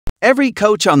Every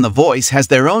coach on The Voice has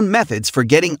their own methods for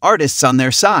getting artists on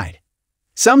their side.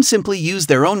 Some simply use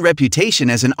their own reputation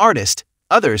as an artist,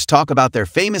 others talk about their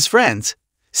famous friends,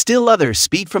 still others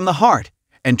speak from the heart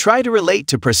and try to relate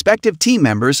to prospective team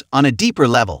members on a deeper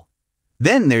level.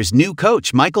 Then there's new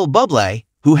coach Michael Bublé,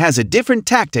 who has a different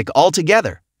tactic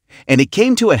altogether, and it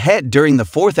came to a head during the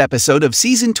 4th episode of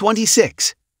season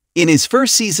 26. In his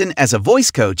first season as a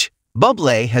voice coach,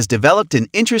 Bublé has developed an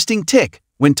interesting tick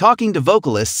when talking to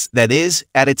vocalists that is,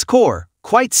 at its core,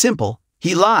 quite simple.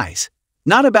 He lies.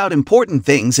 Not about important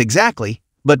things exactly,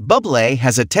 but Bublé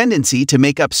has a tendency to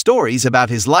make up stories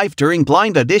about his life during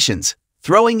blind auditions,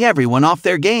 throwing everyone off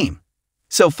their game.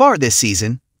 So far this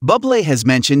season, Bublé has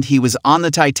mentioned he was on the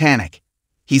Titanic.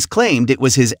 He's claimed it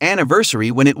was his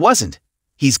anniversary when it wasn't.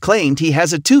 He's claimed he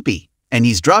has a toupee, and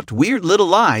he's dropped weird little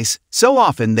lies so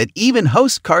often that even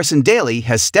host Carson Daly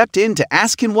has stepped in to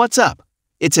ask him what's up.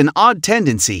 It's an odd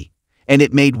tendency, and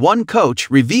it made one coach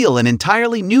reveal an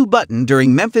entirely new button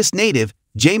during Memphis native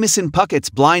Jamison Puckett's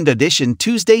blind audition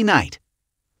Tuesday night.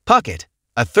 Puckett,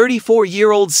 a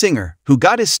 34-year-old singer who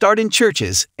got his start in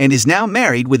churches and is now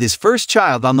married with his first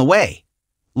child on the way,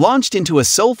 launched into a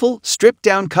soulful,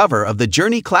 stripped-down cover of the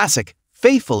Journey classic,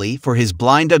 Faithfully, for his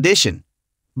blind audition.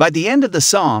 By the end of the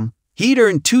song, he'd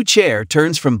earned 2 chair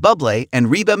turns from Bublé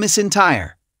and Reba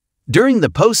McEntire. During the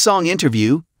post-song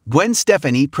interview, Gwen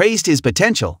Stefani praised his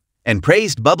potential and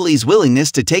praised Bublé's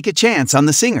willingness to take a chance on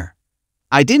the singer.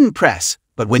 "I didn't press,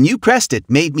 but when you pressed it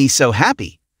made me so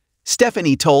happy,"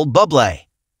 Stefani told Bublé.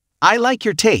 "I like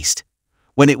your taste."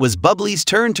 When it was Bublé's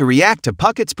turn to react to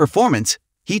Puckett's performance,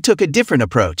 he took a different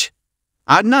approach.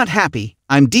 "I'm not happy,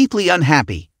 I'm deeply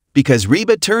unhappy, because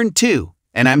Reba turned too,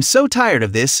 and I'm so tired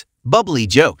of this," Bublé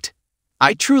joked.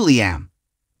 "I truly am."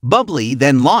 Bublé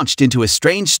then launched into a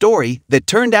strange story that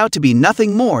turned out to be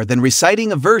nothing more than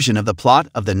reciting a version of the plot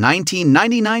of the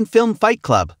 1999 film Fight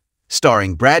Club,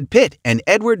 starring Brad Pitt and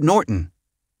Edward Norton.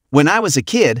 "When I was a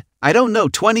kid, I don't know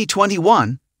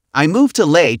 2021, I moved to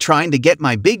LA trying to get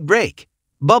my big break,"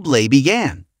 Bublé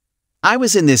began. "I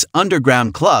was in this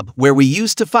underground club where we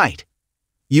used to fight.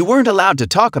 You weren't allowed to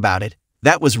talk about it,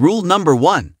 that was rule number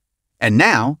 1. And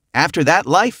now, after that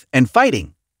life and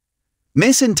fighting."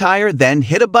 McEntire then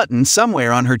hit a button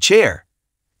somewhere on her chair,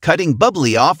 cutting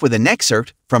Bublé off with an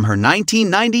excerpt from her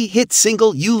 1990 hit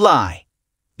single You Lie.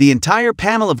 The entire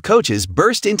panel of coaches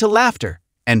burst into laughter,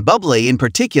 and Bublé in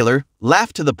particular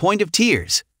laughed to the point of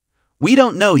tears. We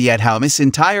don't know yet how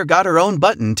McEntire got her own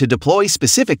button to deploy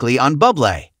specifically on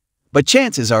Bublé, but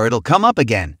chances are it'll come up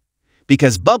again,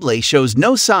 because Bublé shows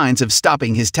no signs of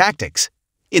stopping his tactics.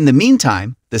 In the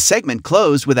meantime, the segment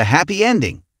closed with a happy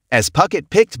ending, as Puckett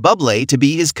picked Bublé to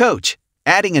be his coach,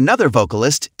 adding another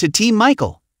vocalist to Team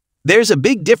Michael. "There's a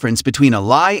big difference between a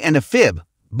lie and a fib,"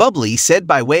 Bublé said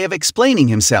by way of explaining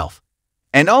himself.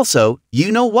 "And also,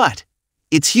 you know what?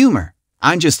 It's humor.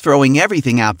 I'm just throwing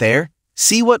everything out there,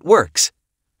 see what works.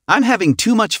 I'm having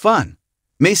too much fun."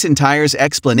 McEntire's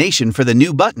explanation for the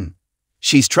new button: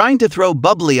 she's trying to throw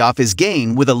Bublé off his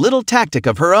game with a little tactic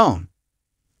of her own.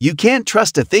 "You can't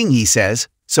trust a thing," he says,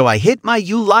 "so I hit my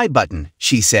You Lie button,"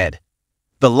 she said.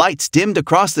 The lights dimmed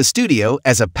across the studio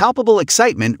as a palpable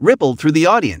excitement rippled through the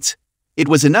audience. It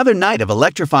was another night of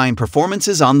electrifying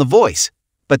performances on The Voice,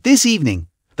 but this evening,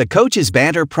 the coach's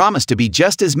banter promised to be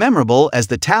just as memorable as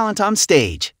the talent on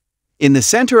stage. In the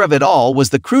center of it all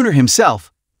was the crooner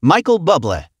himself, Michael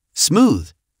Bublé,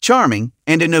 smooth, charming,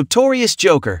 and a notorious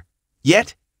joker.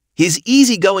 Yet, his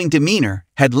easygoing demeanor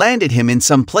had landed him in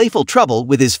some playful trouble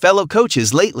with his fellow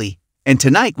coaches lately, and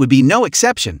tonight would be no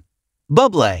exception.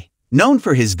 Bublé, known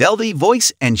for his velvety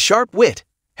voice and sharp wit,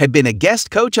 had been a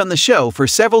guest coach on the show for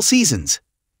several seasons.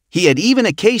 He had even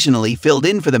occasionally filled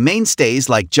in for the mainstays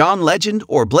like John Legend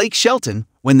or Blake Shelton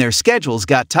when their schedules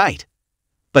got tight.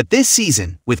 But this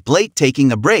season, with Blake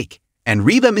taking a break and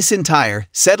Reba McEntire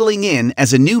settling in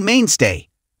as a new mainstay,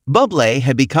 Bublé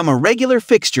had become a regular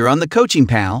fixture on the coaching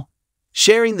panel,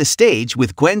 sharing the stage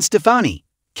with Gwen Stefani,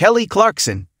 Kelly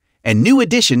Clarkson, and new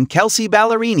addition Kelsey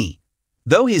Ballerini.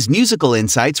 Though his musical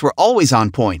insights were always on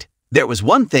point, there was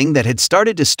one thing that had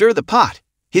started to stir the pot: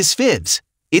 his fibs.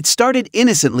 It started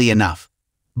innocently enough.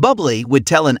 Bublé would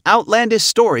tell an outlandish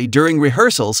story during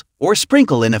rehearsals or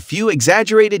sprinkle in a few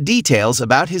exaggerated details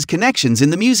about his connections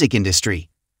in the music industry.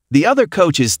 The other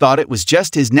coaches thought it was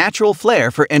just his natural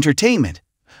flair for entertainment,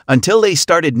 until they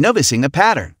started noticing a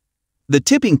pattern. The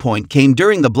tipping point came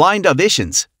during the blind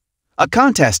auditions. A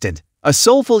contestant, a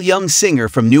soulful young singer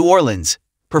from New Orleans,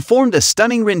 performed a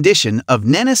stunning rendition of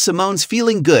Nina Simone's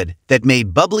Feeling Good that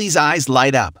made Bublé's eyes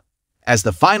light up. As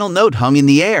the final note hung in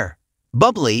the air,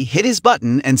 Bublé hit his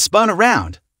button and spun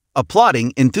around,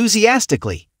 applauding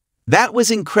enthusiastically. That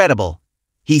was incredible,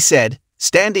 he said,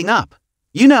 standing up.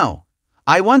 You know,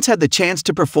 I once had the chance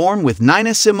to perform with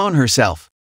Nina Simone herself.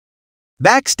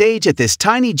 Backstage at this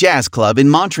tiny jazz club in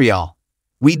Montreal,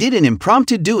 we did an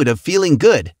impromptu duet of Feeling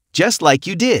Good, just like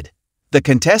you did. The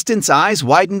contestants' eyes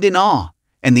widened in awe,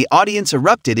 and the audience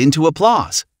erupted into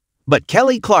applause. But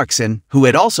Kelly Clarkson, who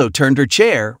had also turned her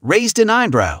chair, raised an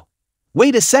eyebrow.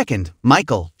 Wait a second,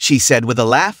 Michael, she said with a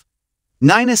laugh.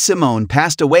 Nina Simone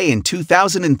passed away in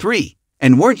 2003,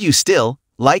 and weren't you still,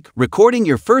 recording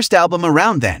your first album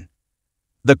around then?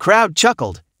 The crowd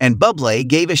chuckled, and Bublé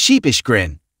gave a sheepish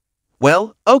grin.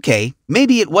 Well, okay,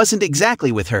 maybe it wasn't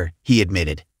exactly with her, he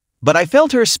admitted. But I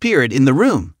felt her spirit in the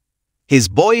room. His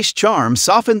boyish charm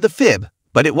softened the fib,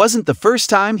 but it wasn't the first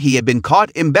time he had been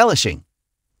caught embellishing.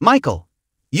 Michael,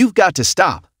 you've got to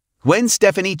stop, Gwen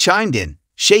Stefani chimed in,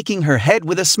 shaking her head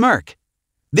with a smirk.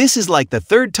 This is like the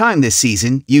third time this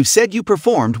season you've said you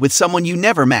performed with someone you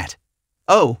never met.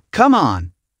 Oh, come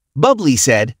on, Bublé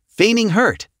said, feigning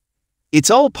hurt.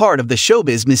 It's all part of the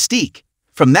showbiz mystique.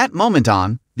 From that moment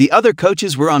on, the other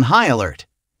coaches were on high alert.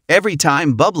 Every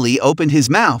time Bublé opened his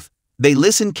mouth, they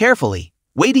listened carefully,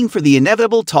 waiting for the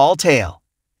inevitable tall tale.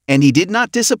 And he did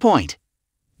not disappoint.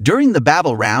 During the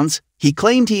babble rounds, he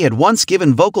claimed he had once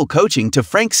given vocal coaching to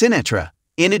Frank Sinatra,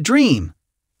 in a dream.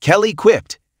 Kelly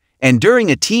quipped. And during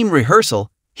a team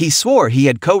rehearsal, he swore he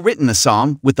had co-written a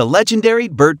song with the legendary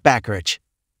Burt Bacharach.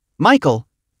 Michael,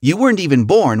 you weren't even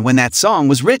born when that song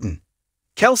was written.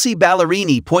 Kelsey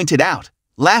Ballerini pointed out,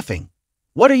 laughing.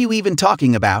 What are you even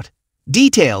talking about?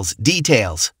 Details,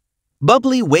 details.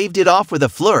 Bublé waved it off with a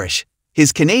flourish,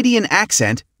 his Canadian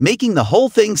accent making the whole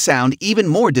thing sound even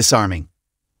more disarming.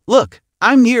 Look,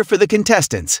 I'm here for the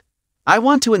contestants. I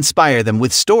want to inspire them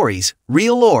with stories,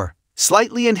 real or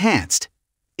slightly enhanced.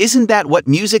 Isn't that what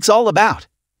music's all about?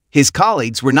 His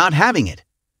colleagues were not having it.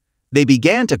 They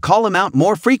began to call him out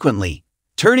more frequently,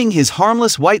 turning his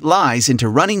harmless white lies into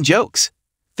running jokes.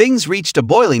 Things reached a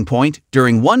boiling point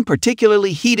during one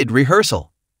particularly heated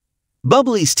rehearsal.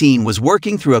 Bublé's team was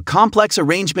working through a complex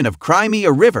arrangement of Cry Me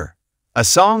a River, a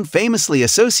song famously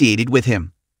associated with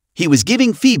him. He was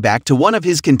giving feedback to one of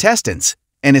his contestants,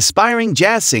 an aspiring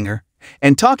jazz singer,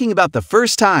 and talking about the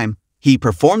first time he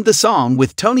performed the song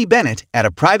with Tony Bennett at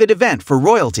a private event for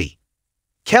royalty.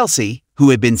 Kelsey, who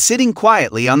had been sitting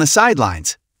quietly on the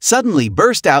sidelines, suddenly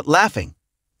burst out laughing.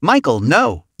 Michael,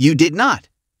 no, you did not,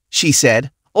 she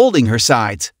said, holding her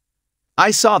sides.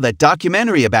 I saw that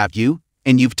documentary about you,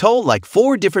 and you've told like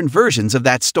 4 different versions of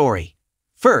that story.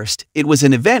 First, it was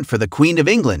an event for the Queen of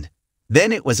England.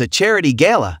 Then it was a charity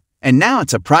gala, and now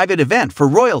it's a private event for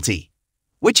royalty.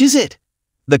 Which is it?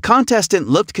 The contestant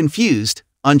looked confused,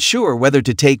 unsure whether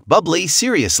to take Bublé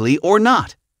seriously or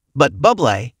not. But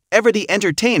Bublé, ever the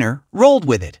entertainer, rolled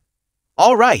with it.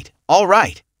 All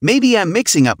right, maybe I'm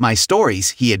mixing up my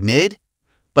stories, he admitted.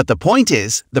 But the point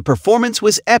is, the performance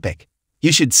was epic.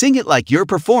 You should sing it like you're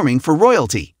performing for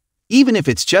royalty, even if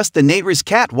it's just the neighbor's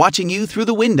cat watching you through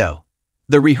the window.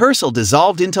 The rehearsal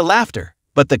dissolved into laughter,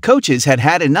 but the coaches had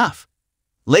had enough.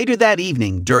 Later that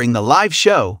evening, during the live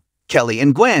show, Kelly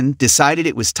and Gwen decided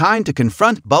it was time to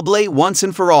confront Bublé once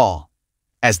and for all.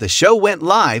 As the show went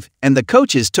live and the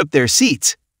coaches took their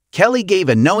seats, Kelly gave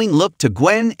a knowing look to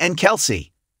Gwen and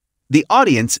Kelsey. The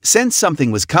audience sensed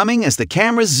something was coming as the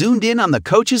cameras zoomed in on the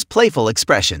coaches' playful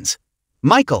expressions.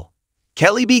 Michael,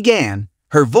 Kelly began,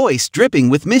 her voice dripping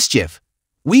with mischief.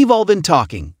 We've all been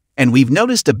talking, and we've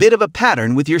noticed a bit of a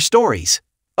pattern with your stories.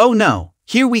 Oh no,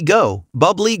 here we go,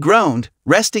 Bublé groaned,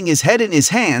 resting his head in his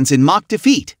hands in mock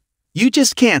defeat. You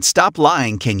just can't stop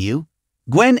lying, can you?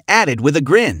 Gwen added with a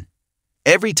grin.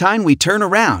 Every time we turn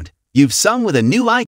around, you've sung with a new icon.